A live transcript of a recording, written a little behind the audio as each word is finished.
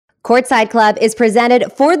Courtside Club is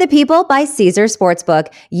presented for the people by Caesars Sportsbook.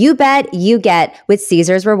 You bet, you get with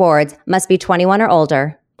Caesars Rewards. Must be 21 or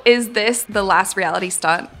older. Is this the last reality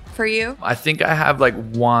stunt for you? I think I have like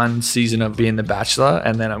one season of being The Bachelor,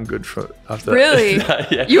 and then I'm good for after. Really?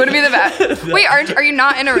 Yeah. You want to be the best? Wait, are you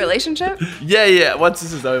not in a relationship? Yeah. Once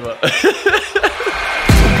this is over.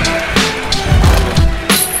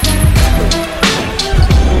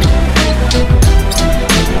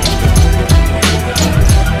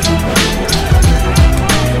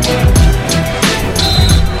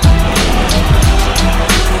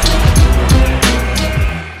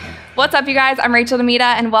 What's up, you guys? I'm Rachel DeMita,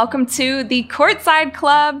 and welcome to the Courtside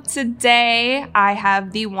Club. Today, I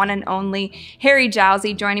have the one and only Harry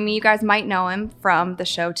Jowsey joining me. You guys might know him from the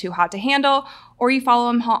show Too Hot to Handle, or you follow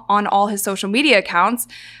him on all his social media accounts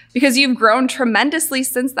because you've grown tremendously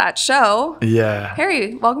since that show. Yeah.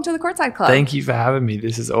 Harry, welcome to the Courtside Club. Thank you for having me.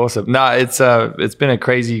 This is awesome. No, it's been a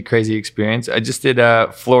crazy experience. I just did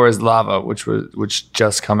Flora's Lava, which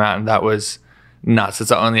just come out, and that was nuts. It's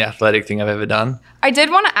the only athletic thing I've ever done. I did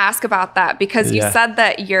want to ask about that because you said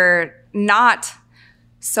that you're not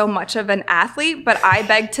so much of an athlete, but I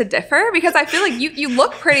beg to differ because I feel like you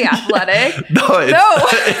look pretty athletic. No,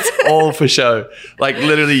 it's all for show. Like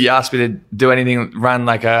literally, you ask me to do anything, run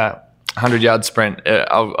like a 100-yard sprint,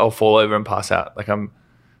 I'll fall over and pass out. Like I'm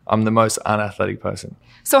the most unathletic person.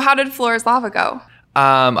 So how did Flora's Lava go?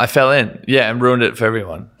 I fell in, and ruined it for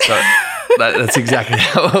everyone. So that's exactly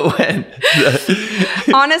how it went.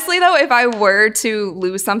 Honestly, though, if I were to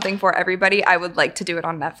lose something for everybody, I would like to do it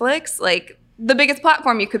on Netflix. Like the biggest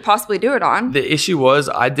platform you could possibly do it on. The issue was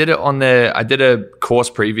I did a course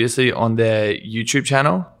previously on their YouTube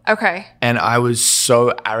channel. Okay. And I was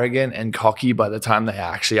so arrogant and cocky by the time they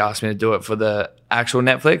actually asked me to do it for the actual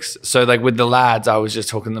Netflix. So like with the lads, I was just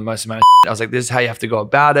talking the most amount of shit. I was like, this is how you have to go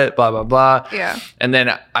about it, blah, blah, blah. Yeah. And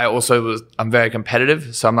then I'm very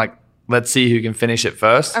competitive. So I'm like, let's see who can finish it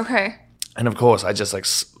first. Okay. And of course, I just like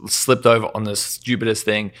slipped over on the stupidest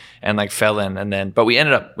thing and like fell in, but we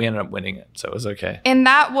ended up winning it, so it was okay. And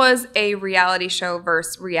that was a reality show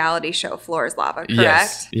versus reality show, Flora's Lava, correct?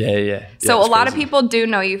 Yes. Yeah. So a lot of people do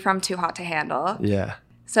know you from Too Hot to Handle. Yeah.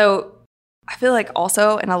 So I feel like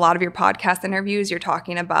also in a lot of your podcast interviews, you're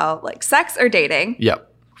talking about like sex or dating. Yep.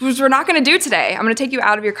 Which we're not going to do today. I'm going to take you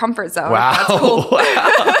out of your comfort zone. Wow. That's cool.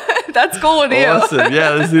 Wow. That's cool with you. Awesome.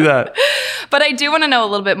 Yeah, let's do that. But I do want to know a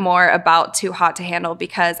little bit more about Too Hot to Handle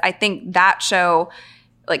because I think that show,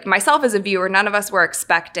 like myself as a viewer, none of us were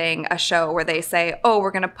expecting a show where they say, oh,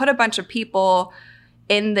 we're going to put a bunch of people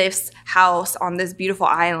in this house on this beautiful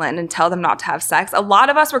island and tell them not to have sex. A lot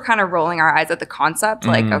of us were kind of rolling our eyes at the concept.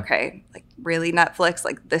 Like, okay, like really Netflix?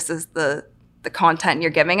 Like this is the content you're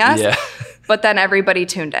giving us. Yeah. But then everybody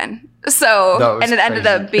tuned in. So, and it ended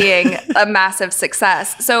up being a massive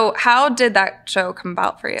success. So how did that show come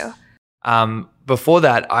about for you? Before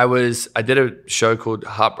that, I did a show called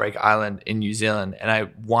Heartbreak Island in New Zealand, and I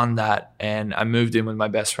won that, and I moved in with my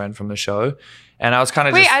best friend from the show, and I was kind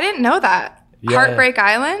of Wait, I didn't know that. Yeah. Heartbreak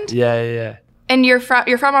Island? Yeah. And you're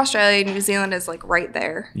from Australia, New Zealand is like right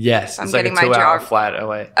there. Yes, it's like a 2-hour flight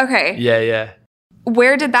away. Okay. Yeah.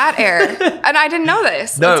 Where did that air? And I didn't know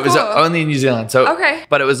this. No, That's it was cool. only in New Zealand. So, okay.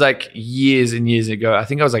 But it was like years and years ago. I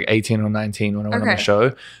think I was like 18 or 19 when I went on the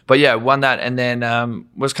show. But yeah, won that, and then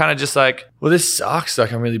was kind of just like, well, this sucks.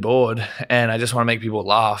 Like I'm really bored, and I just want to make people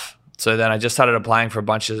laugh. So then I just started applying for a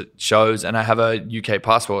bunch of shows, and I have a UK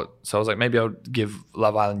passport. So I was like, maybe I'll give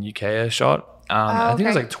Love Island UK a shot. I think I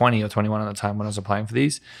was like 20 or 21 at the time when I was applying for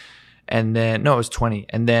these. And then, no, it was 20.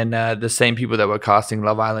 And then the same people that were casting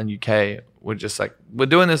Love Island UK were just like, we're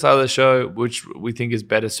doing this other show, which we think is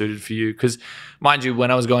better suited for you. Because mind you, when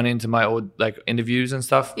I was going into my old like interviews and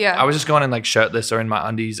stuff, I was just going in like shirtless or in my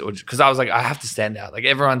undies, or because I was like, I have to stand out. Like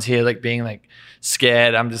everyone's here like being like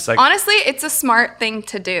scared. I'm just like, honestly, it's a smart thing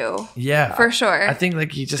to do. Yeah. For sure. I think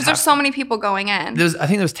like you just, there's so many people going in. I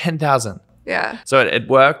think there was 10,000. Yeah. So it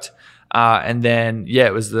worked. And then,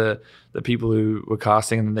 it was the people who were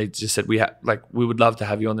casting, and they just said, we would love to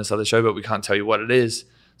have you on this other show, but we can't tell you what it is.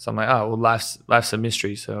 So I'm like, oh, well, life's a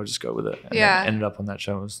mystery, so I'll just go with it. And then ended up on that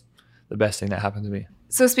show. It was the best thing that happened to me.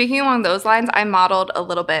 So speaking along those lines, I modeled a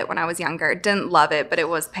little bit when I was younger. Didn't love it, but it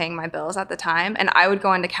was paying my bills at the time. And I would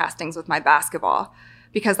go into castings with my basketball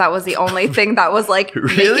because that was the only thing that was like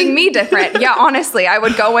making me different. Yeah, honestly, I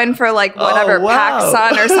would go in for like whatever,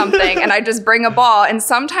 PacSun or something, and I'd just bring a ball. And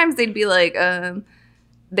sometimes they'd be like,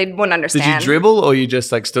 they wouldn't understand. Did you dribble, or you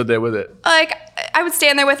just like stood there with it? Like I would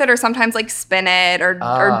stand there with it or sometimes like spin it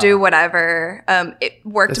or do whatever. It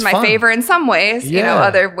worked in my favor in some ways. You know,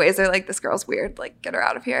 other ways are like, this girl's weird, like get her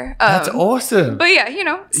out of here. That's awesome. But yeah, you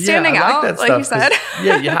know, standing out, like you said.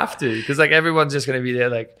 Yeah, you have to, because like everyone's just going to be there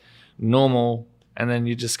like normal, and then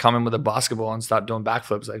you just come in with a basketball and start doing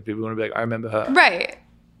backflips. Like people want to be like, I remember her. Right.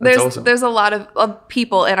 There's a lot of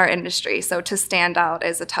people in our industry, so to stand out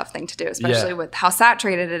is a tough thing to do, especially with how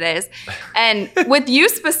saturated it is. And with you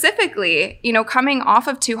specifically, you know, coming off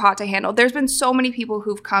of Too Hot to Handle, there's been so many people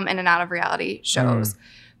who've come in and out of reality shows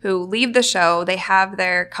who leave the show, they have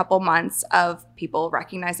their couple months of people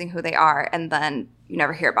recognizing who they are, and then you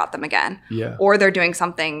never hear about them again. Yeah. Or they're doing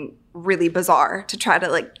something really bizarre to try to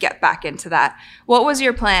like get back into that. What was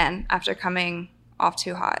your plan after coming off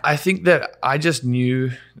Too Hot? I think that I just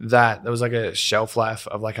knew that there was like a shelf life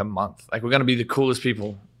of like a month. Like we're going to be the coolest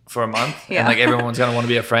people for a month and like everyone's going to want to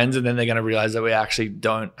be our friends, and then they're going to realize that we actually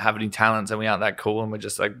don't have any talents and we aren't that cool and we're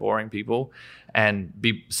just like boring people and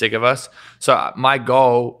be sick of us. So my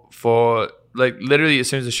goal for like literally as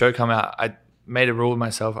soon as the show come out, I made a rule with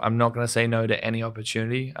myself. I'm not going to say no to any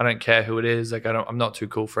opportunity. I don't care who it is. Like I'm not too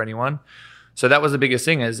cool for anyone. So that was the biggest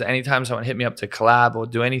thing, is anytime someone hit me up to collab or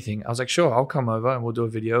do anything, I was like, sure, I'll come over and we'll do a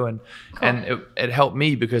video. And it helped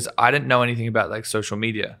me because I didn't know anything about like social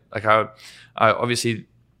media. Like I obviously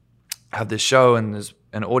have this show and there's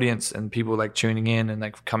an audience and people like tuning in and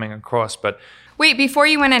like coming across. But wait, before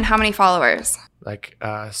you went in, how many followers? Like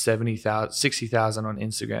 70,000, 60,000 on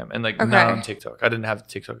Instagram and like none on TikTok. I didn't have a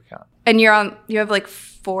TikTok account. And you have like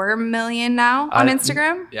 4 million now on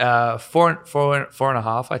Instagram? Four and a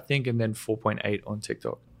half, I think, and then 4.8 on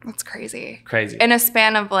TikTok. That's crazy. Crazy. In a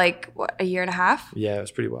span of like, what, a year and a half? Yeah, it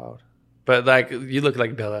was pretty wild. But like, you look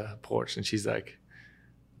like Bella Poarch and she's like,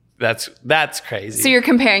 that's crazy. So you're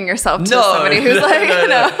comparing yourself to somebody who's like,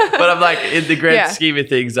 no. But I'm like, in the grand scheme of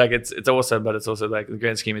things, like it's awesome, but it's also like in the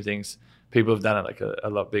grand scheme of things, people have done it like a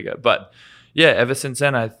lot bigger. But yeah, ever since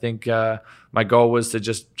then, I think my goal was to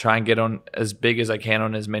just try and get on as big as I can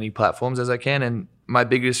on as many platforms as I can. And my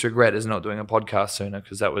biggest regret is not doing a podcast sooner,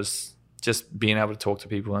 because that was just being able to talk to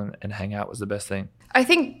people and hang out was the best thing. I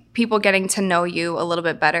think people getting to know you a little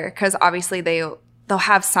bit better, because obviously they'll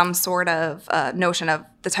have some sort of notion of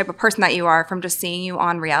the type of person that you are from just seeing you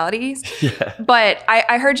on realities. Yeah. But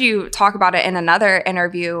I heard you talk about it in another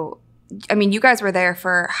interview. I mean, you guys were there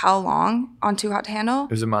for how long on Too Hot to Handle?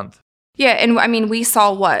 It was a month. Yeah, and I mean, we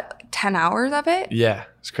saw, what, 10 hours of it? Yeah,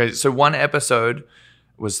 it's crazy. So one episode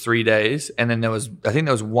was 3 days, and then I think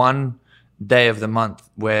there was one day of the month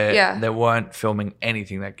where they weren't filming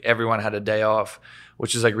anything. Like everyone had a day off,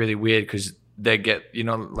 which is like really weird because they get,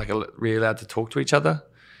 like really allowed to talk to each other.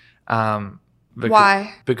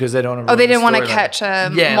 Why? Because they don't. They didn't want to catch a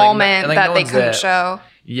moment that they couldn't show.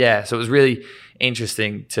 Yeah, so it was really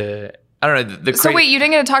interesting to. I don't know. So wait, you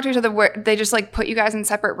didn't get to talk to each other? Where they just like put you guys in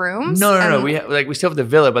separate rooms? No. We still have the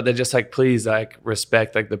villa, but they're just like, please, like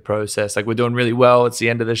respect like the process. Like we're doing really well. It's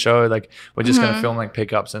the end of the show. Like we're just gonna film like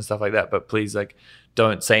pickups and stuff like that. But please, like,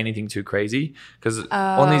 don't say anything too crazy, because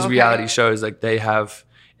on these reality shows, like they have.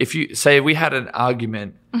 If you say we had an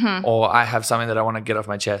argument or I have something that I want to get off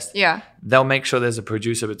my chest, they'll make sure there's a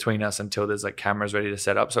producer between us until there's like cameras ready to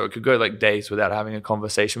set up. So it could go like days without having a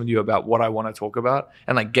conversation with you about what I want to talk about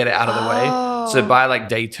and like get it out of the way. So by like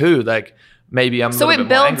day 2, like maybe I'm. So it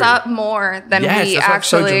builds up more than we actually. Yes, that's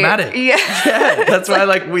so dramatic. Yeah, that's why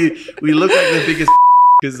like we look like the biggest.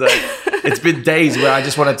 Because like it's been days where I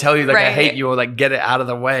just want to tell you like I hate you or like get it out of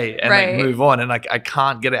the way and like move on, and like I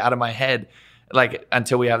can't get it out of my head. Like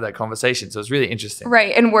until we have that conversation. So it's really interesting.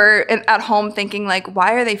 Right. And we're at home thinking like,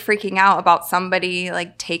 why are they freaking out about somebody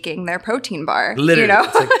like taking their protein bar? Literally.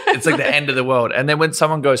 It's like the end of the world. And then when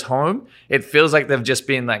someone goes home, it feels like they've just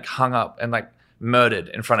been like hung up and like murdered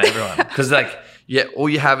in front of everyone. Because like, all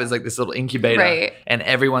you have is like this little incubator and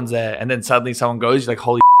everyone's there. And then suddenly someone goes, you're like,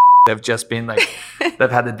 holy they've just been like,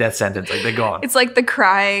 they've had the death sentence. Like they're gone. It's like the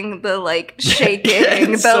crying, the like shaking,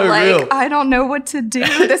 it's so real. I don't know what to do.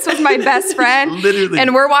 This was my best friend. Literally.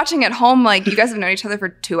 And we're watching at home, like you guys have known each other for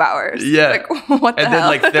 2 hours. Yeah. Like what the hell? And then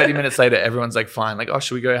like 30 minutes later, everyone's like fine. Like, oh,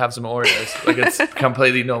 should we go have some Oreos? Like it's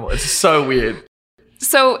completely normal. It's so weird.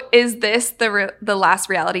 So is this the last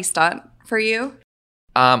reality stunt for you?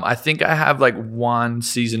 I think I have like one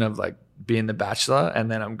season of like being the Bachelor,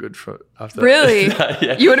 and then I'm good for after. Really?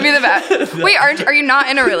 Yeah. You want to be the Bachelor? No. Wait, are you not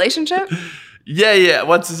in a relationship? Yeah.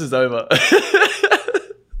 Once this is over.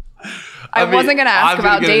 I wasn't going to ask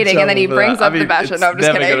about dating, and then he brings up the Bachelor. No, I'm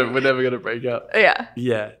just kidding. We're never going to break up. Yeah.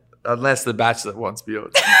 Yeah. Unless the Bachelor wants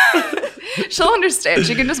Bjorn. She'll understand.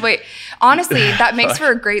 She can just wait. Honestly, that makes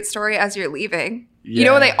for a great story as you're leaving. Yeah. You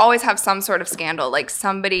know, they always have some sort of scandal. Like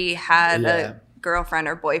somebody had a girlfriend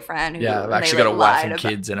or boyfriend who I've actually got a wife and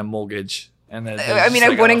kids and a mortgage. And then I mean, I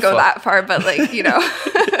wouldn't go that far, but like, you know.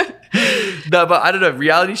 No, but I don't know.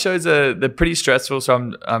 Reality shows they're pretty stressful,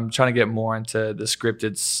 so I'm trying to get more into the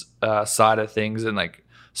scripted side of things and like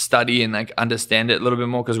study and like understand it a little bit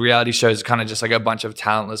more, because reality shows are kind of just like a bunch of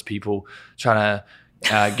talentless people trying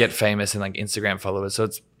to get famous and like Instagram followers. So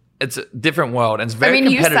it's a different world, and it's very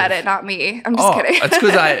competitive. You said it, not me. I'm just kidding. It's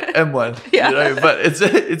because I am one. Yeah. You know? But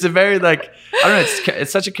it's a very like, I don't know.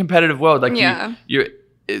 It's such a competitive world. Like you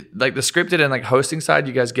like the scripted and like hosting side,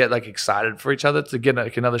 you guys get like excited for each other to get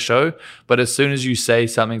like another show. But as soon as you say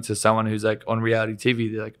something to someone who's like on reality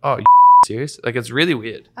TV, they're like, "Oh, you serious?" Like it's really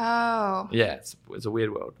weird. Oh. Yeah, it's a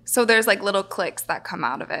weird world. So there's like little cliques that come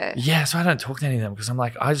out of it. Yeah, so I don't talk to any of them because I'm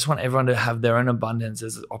like, I just want everyone to have their own abundance.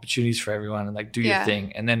 There's opportunities for everyone, and like do your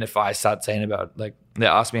thing. And then if I start saying about like they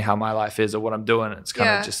ask me how my life is or what I'm doing, it's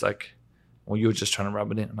kind of just like, well, you're just trying to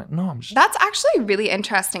rub it in. I'm like, no, I'm just. That's actually really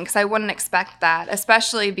interesting because I wouldn't expect that,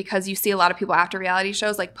 especially because you see a lot of people after reality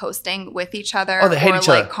shows like posting with each other they hate each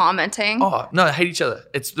other. Like commenting. Oh, no, they hate each other.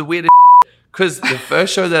 It's the weirdest because the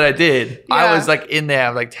first show that I did, I was like in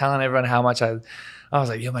there, like telling everyone how much I was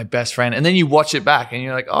like, you're my best friend. And then you watch it back and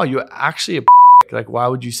you're like, oh, you're actually a like, why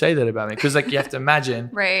would you say that about me? Because like you have to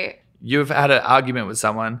imagine you've had an argument with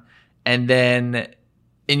someone and then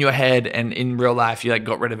in your head and in real life, you like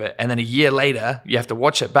got rid of it. And then a year later, you have to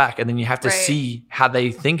watch it back and then you have to see how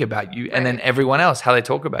they think about you and then everyone else, how they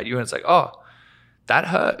talk about you. And it's like, oh, that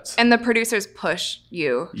hurts. And the producers push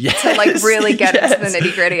you to like really get into the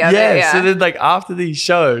nitty gritty of it. Yeah. So then like after these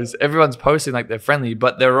shows, everyone's posting like they're friendly,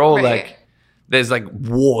 but they're all like, there's like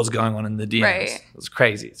wars going on in the DMs. Right. It's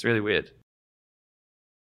crazy. It's really weird.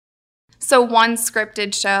 So one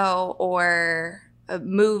scripted show or a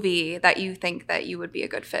movie that you think that you would be a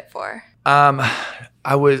good fit for?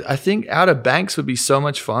 I think Outer Banks would be so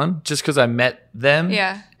much fun just because I met them.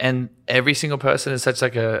 Yeah. And every single person is such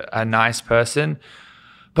like a nice person.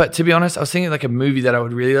 But to be honest, I was thinking like a movie that I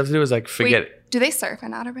would really love to do is like forget it. Do they surf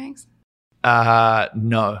in Outer Banks?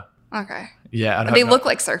 No. Okay. Yeah, they look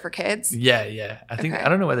like surfer kids. Yeah. I think I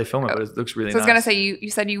don't know where they film it, but it looks really nice. I was gonna say you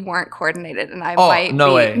said you weren't coordinated, and I might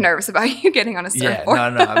be nervous about you getting on a surfboard. Yeah,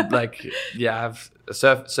 no. I'm like,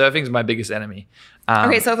 surfing's my biggest enemy.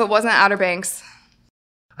 Okay, so if it wasn't Outer Banks,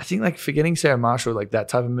 I think like Forgetting Sarah Marshall, like that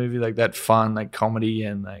type of movie, like that fun, like comedy,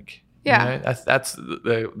 and like you know, that's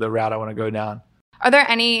the route I want to go down. Are there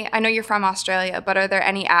any? I know you're from Australia, but are there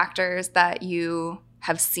any actors that you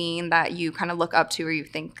have seen that you kind of look up to, or you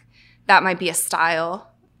think that might be a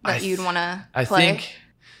style that you'd want to play? I think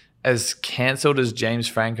as cancelled as James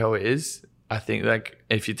Franco is, I think like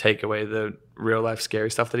if you take away the real life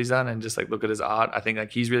scary stuff that he's done and just like look at his art, I think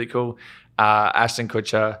like he's really cool. Ashton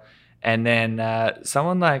Kutcher. And then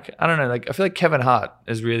someone like, I don't know, like I feel like Kevin Hart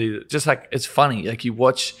is really just like, it's funny. Like you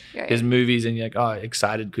watch his movies and you're like, oh,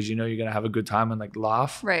 excited because you know you're going to have a good time and like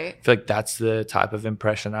laugh. Right. I feel like that's the type of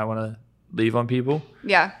impression I want to leave on people.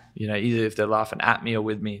 Yeah. You know, either if they're laughing at me or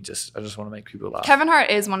with me, I just want to make people laugh. Kevin Hart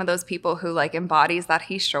is one of those people who like embodies that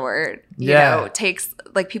he's short, you know, takes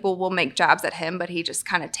like people will make jabs at him, but he just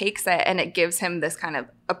kind of takes it and it gives him this kind of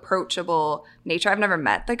approachable nature. I've never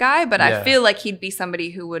met the guy, but I feel like he'd be somebody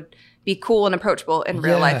who would be cool and approachable in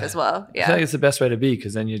real life as well. Yeah. I feel like it's the best way to be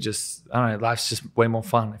because then you're just, I don't know, life's just way more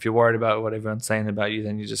fun. If you're worried about what everyone's saying about you,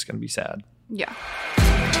 then you're just going to be sad. Yeah.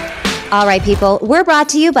 All right, people, we're brought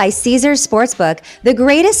to you by Caesars Sportsbook, the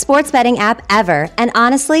greatest sports betting app ever, and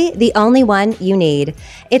honestly, the only one you need.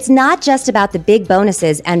 It's not just about the big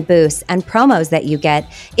bonuses and boosts and promos that you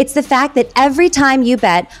get. It's the fact that every time you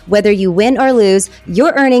bet, whether you win or lose,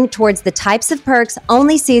 you're earning towards the types of perks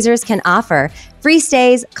only Caesars can offer. Free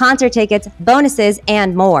stays, concert tickets, bonuses,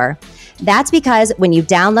 and more. That's because when you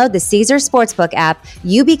download the Caesars Sportsbook app,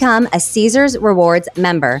 you become a Caesars Rewards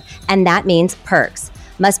member, and that means perks.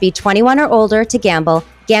 Must be 21 or older to gamble.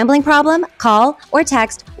 Gambling problem? Call or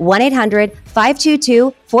text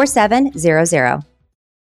 1-800-522-4700.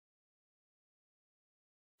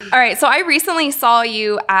 All right, so I recently saw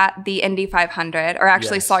you at the Indy 500, or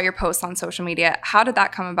actually saw your post on social media. How did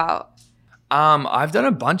that come about? I've done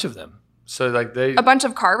a bunch of them. So like a bunch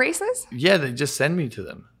of car races? Yeah, they just send me to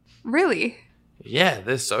them. Really? Yeah,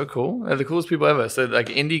 they're so cool. They're the coolest people ever. So like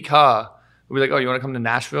IndyCar will be like, oh, you want to come to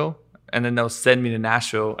Nashville? And then they'll send me to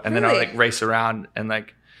Nashville and then I'll like race around and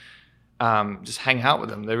like just hang out with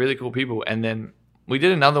them. They're really cool people. And then we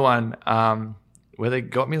did another one where they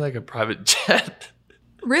got me like a private jet.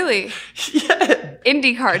 Really? Yeah.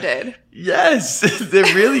 IndyCar did. Yes.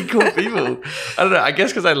 They're really cool people. I don't know. I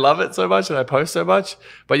guess because I love it so much and I post so much.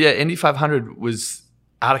 But yeah, Indy 500 was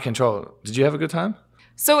out of control. Did you have a good time?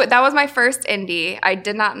 So that was my first Indy. I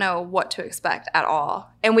did not know what to expect at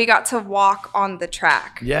all. And we got to walk on the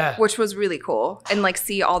track. Yeah. Which was really cool. And like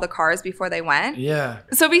see all the cars before they went. Yeah.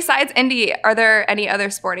 So besides Indy, are there any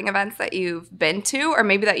other sporting events that you've been to or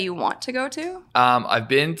maybe that you want to go to? I've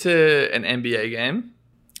been to an NBA game.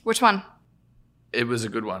 Which one? It was a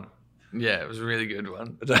good one. Yeah, it was a really good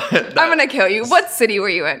one. I'm going to kill you. What city were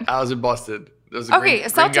you in? I was in Boston. There was the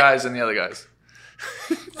green guys and the other guys.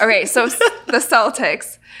 Okay, so the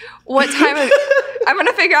Celtics. What time I'm going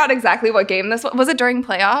to figure out exactly what game this was. Was it during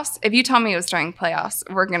playoffs? If you tell me it was during playoffs,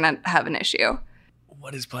 we're going to have an issue.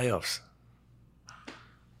 What is playoffs?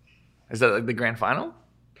 Is that like the grand final?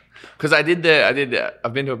 Because I've been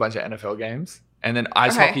to a bunch of NFL games, and then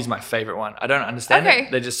ice hockey's my favorite one. I don't understand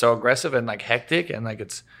it. They're just so aggressive and like hectic, and like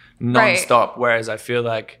it's non-stop. Whereas I feel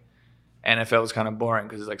like NFL is kind of boring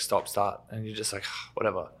because it's like stop-start, and you're just like,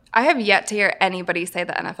 whatever. I have yet to hear anybody say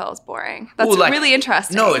the NFL is boring. That's really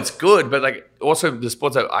interesting. No, it's good, but like also the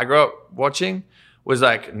sports that I grew up watching was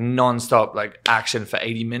like non-stop like action for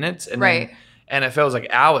 80 minutes, and then NFL is like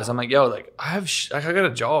hours. I'm like, yo, like I got a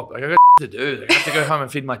job, like I got to do. Like, I have to go home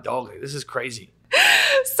and feed my dog. Like this is crazy.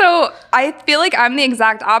 So I feel like I'm the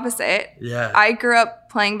exact opposite. Yeah. I grew up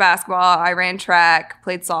playing basketball. I ran track,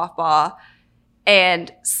 played softball,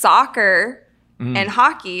 and soccer and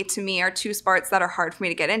hockey to me are two sports that are hard for me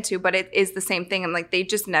to get into, but it is the same thing. And like they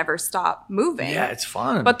just never stop moving. Yeah, it's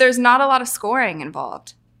fun. But there's not a lot of scoring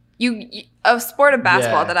involved. A sport of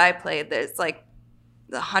basketball that I played, there's like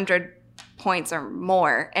 100 points or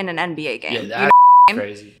more in an NBA game. Yeah, that's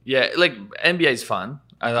crazy. Yeah, like NBA's fun.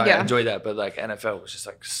 I enjoy that, but like NFL was just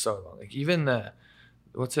like so long. Like even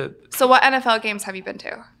So what NFL games have you been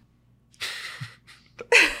to?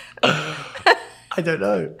 I don't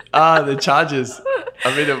know. The Chargers.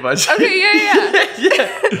 I've been to a bunch. Okay,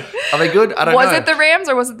 yeah. Are they good? I don't know. Was it the Rams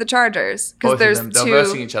or was it the Chargers? Because there's two. They're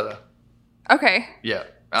versing each other. Okay. Yeah.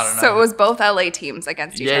 I don't know. So it was both LA teams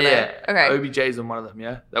against each other. Yeah. Okay. OBJ's on one of them,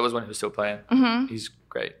 yeah? That was when he was still playing. Mm-hmm. He's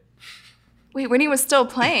great. Wait, when he was still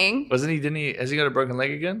playing? Has he got a broken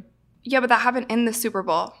leg again? Yeah, but that happened in the Super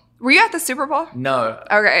Bowl. Were you at the Super Bowl? No.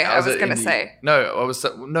 Okay, I was going to say. No,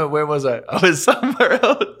 where was I? I was somewhere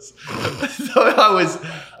else. I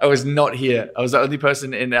was not here. I was the only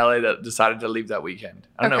person in LA that decided to leave that weekend.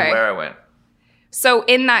 I don't know where I went. So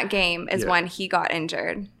in that game is when he got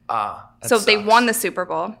injured. So sucks. They won the Super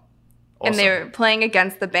Bowl. Awesome. And they were playing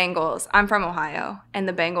against the Bengals. I'm from Ohio, and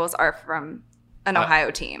the Bengals are from an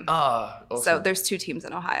Ohio team. Awesome. So there's two teams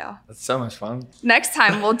in Ohio. That's so much fun. Next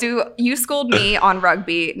time we'll do. You schooled me on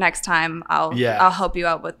rugby. Next time I'll help you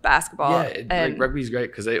out with basketball. Yeah, like rugby's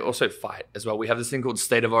great because they also fight as well. We have this thing called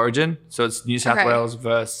State of Origin, so it's New South Wales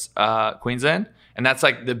versus Queensland, and that's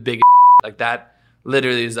like the big like that.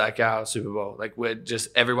 Literally is like our Super Bowl. Like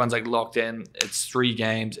everyone's like locked in. It's 3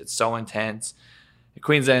 games. It's so intense.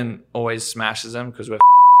 Queensland always smashes them because we're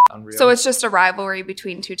unreal. So it's just a rivalry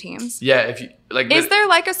between two teams. Yeah, if you like. Is there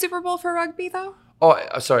like a Super Bowl for rugby though?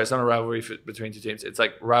 Oh, sorry, it's not a rivalry between two teams. It's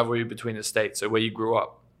like rivalry between the states. So where you grew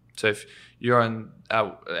up. So if you're on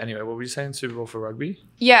anyway, what were you saying? Super Bowl for rugby?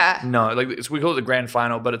 Yeah. No, like we call it the grand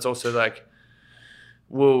final, but it's also like.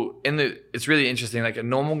 Well, it's really interesting. Like a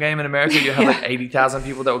normal game in America, you have like 80,000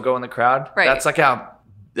 people that will go in the crowd. Right. That's like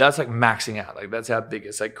maxing out. Like that's how big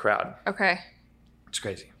it's like crowd. Okay. It's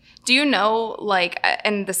crazy. Do you know like,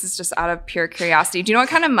 and this is just out of pure curiosity, do you know what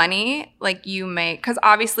kind of money like you make? Because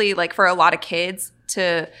obviously like for a lot of kids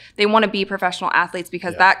they want to be professional athletes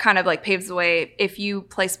because that kind of like paves the way. If you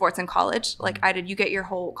play sports in college, like I did, you get your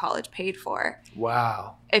whole college paid for.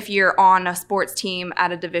 Wow. If you're on a sports team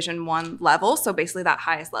at a Division I level, so basically that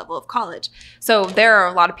highest level of college. So there are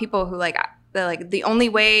a lot of people who they're like, the only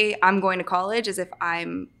way I'm going to college is if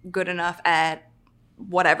I'm good enough at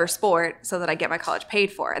whatever sport so that I get my college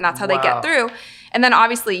paid for. And that's how they get through. And then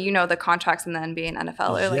obviously, the contracts in the NBA and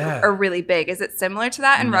NFL are really big. Is it similar to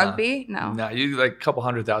that in rugby? No. No, you like a couple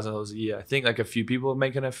 $100,000 a year. I think like a few people are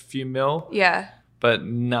making a few mil. Yeah. But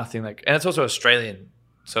nothing like, and it's also Australian.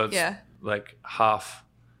 So it's like half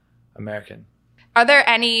American. Are there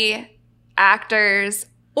any actors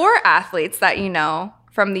or athletes that you know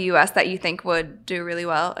from the US that you think would do really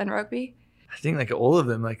well in rugby? I think like all of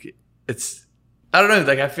them, like I don't know,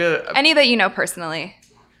 like I feel... Any that you know personally.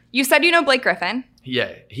 You said you know Blake Griffin.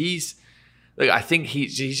 Yeah, I think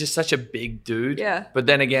he's just such a big dude. Yeah. But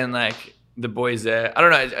then again, like the boys there, I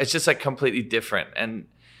don't know, it's just like completely different.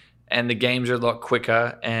 And the games are a lot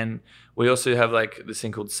quicker. And we also have like this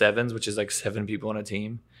thing called sevens, which is like 7 people on a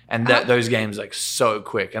team. And those games like so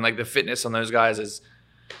quick. And like the fitness on those guys is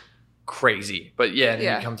crazy. But yeah, and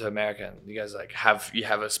then you come to America and you guys like have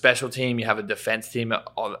a special team, you have a defense team,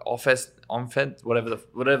 offense, whatever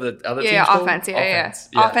the other team's called. Offense,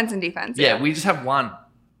 offense and defense. Yeah, we just have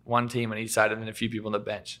one team on each side and then a few people on the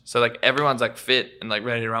bench. So like everyone's like fit and like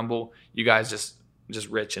ready to rumble. You guys just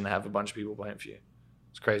rich and have a bunch of people playing for you.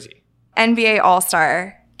 It's crazy. NBA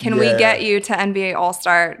All-Star. Can we get you to NBA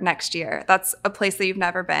All-Star next year? That's a place that you've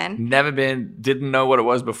never been. Never been. Didn't know what it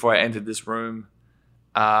was before I entered this room.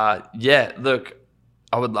 Look,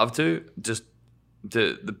 I would love to. Just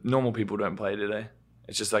the normal people don't play, do they?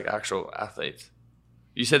 It's just like actual athletes.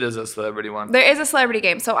 You said there's a celebrity one. There is a celebrity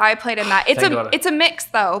game, so I played in that. It's a mix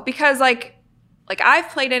though, because like I've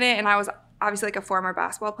played in it, and I was obviously like a former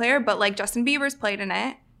basketball player, but like Justin Bieber's played in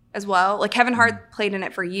it as well. Like Kevin Hart played in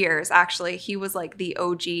it for years. Actually, he was like the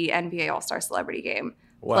OG NBA All-Star Celebrity Game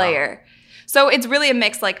player. So it's really a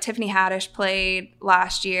mix. Like Tiffany Haddish played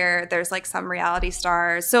last year. There's like some reality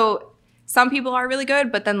stars. So some people are really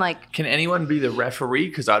good, but then like... Can anyone be the referee?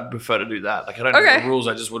 Because I'd prefer to do that. Like I don't know the rules.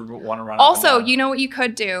 I just would want to run. Also, you know what you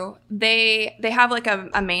could do? They have like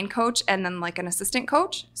a main coach and then like an assistant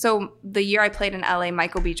coach. So the year I played in LA,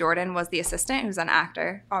 Michael B. Jordan was the assistant, who's an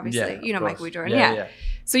actor, obviously. You know Michael B. Jordan. Yeah.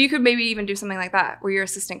 So you could maybe even do something like that where you're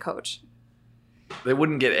assistant coach. They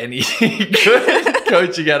wouldn't get any good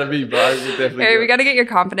coaching out of me, but I would definitely. Hey, we got to get your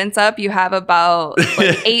confidence up. You have about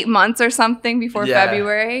like 8 months or something before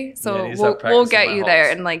February, so we'll get you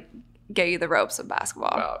there and like get you the ropes of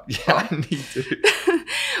basketball. Wow. Yeah, I need to.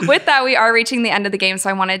 With that, we are reaching the end of the game, so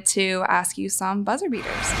I wanted to ask you some buzzer beaters.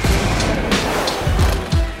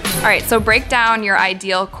 All right, so break down your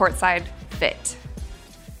ideal courtside fit.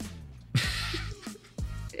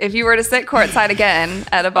 If you were to sit courtside again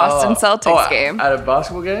at a Boston Celtics game. At a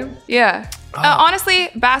basketball game? Yeah. Honestly,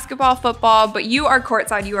 basketball, football, but you are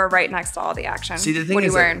courtside. You are right next to all the action. See, the thing what are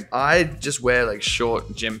is, you wearing? Like, I just wear like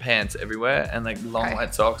short gym pants everywhere and like long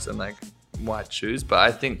white socks and like white shoes. But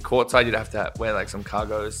I think courtside you'd have to wear like some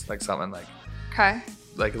cargos, like something like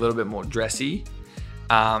like a little bit more dressy.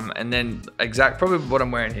 And then probably what I'm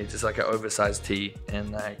wearing here, just like an oversized tee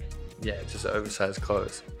and like just oversized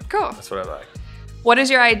clothes. Cool. That's what I like. What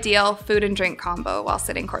is your ideal food and drink combo while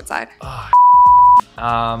sitting courtside?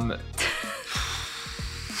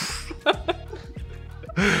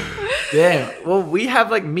 Damn. Well, we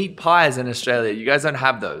have like meat pies in Australia. You guys don't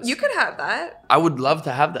have those. You could have that. I would love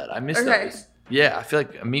to have that. I miss those. Yeah, I feel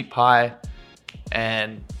like a meat pie,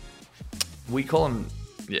 and we call them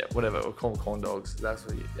whatever. We call them corn dogs. That's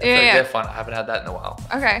what. I feel like they're fun. I haven't had that in a while.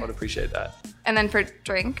 Okay. I would appreciate that. And then for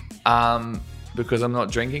drink. Because I'm not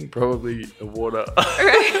drinking, probably a water.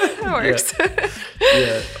 Right, that works.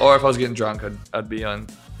 Yeah. Or if I was getting drunk, I'd be on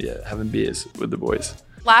having beers with the boys.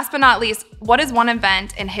 Last but not least, what is one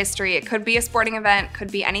event in history? It could be a sporting event, could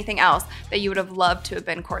be anything else that you would have loved to have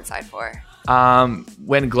been courtside for.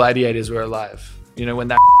 When gladiators were alive. You know, when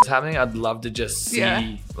that was happening, I'd love to just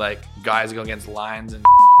see like guys go against lions and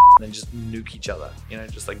then just nuke each other. You know,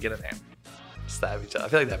 just like get in there, stab each other. I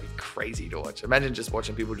feel like that'd be crazy to watch. Imagine just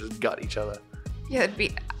watching people just gut each other. Yeah, it'd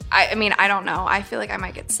be. I mean, I don't know. I feel like I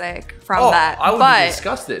might get sick from that. I would be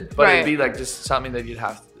disgusted, but it'd be like just something that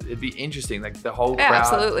it'd be interesting. Like the whole crowd. Yeah,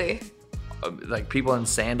 absolutely. Like people in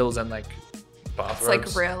sandals and like bathrobes.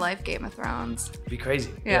 It's like real life Game of Thrones. It'd be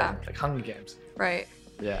crazy. Yeah. Like Hunger Games. Right.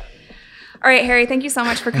 Yeah. All right, Harry, thank you so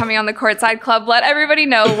much for coming on the Courtside Club. Let everybody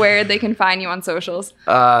know where they can find you on socials.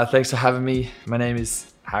 Thanks for having me. My name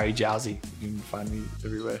is Harry Jowsey. You can find me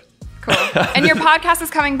everywhere. Cool. And your podcast is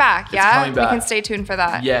coming back, yeah? It's coming back. We can stay tuned for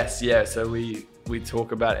that. Yes, yeah. So we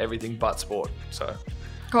talk about everything but sport. So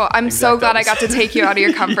cool. I'm so glad I got to take you out of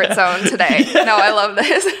your comfort zone today. No, I love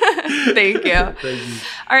this. Thank you. Thank you.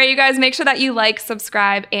 All right, you guys, make sure that you like,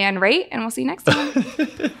 subscribe, and rate, and we'll see you next time.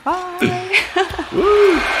 Bye.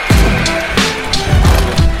 Woo.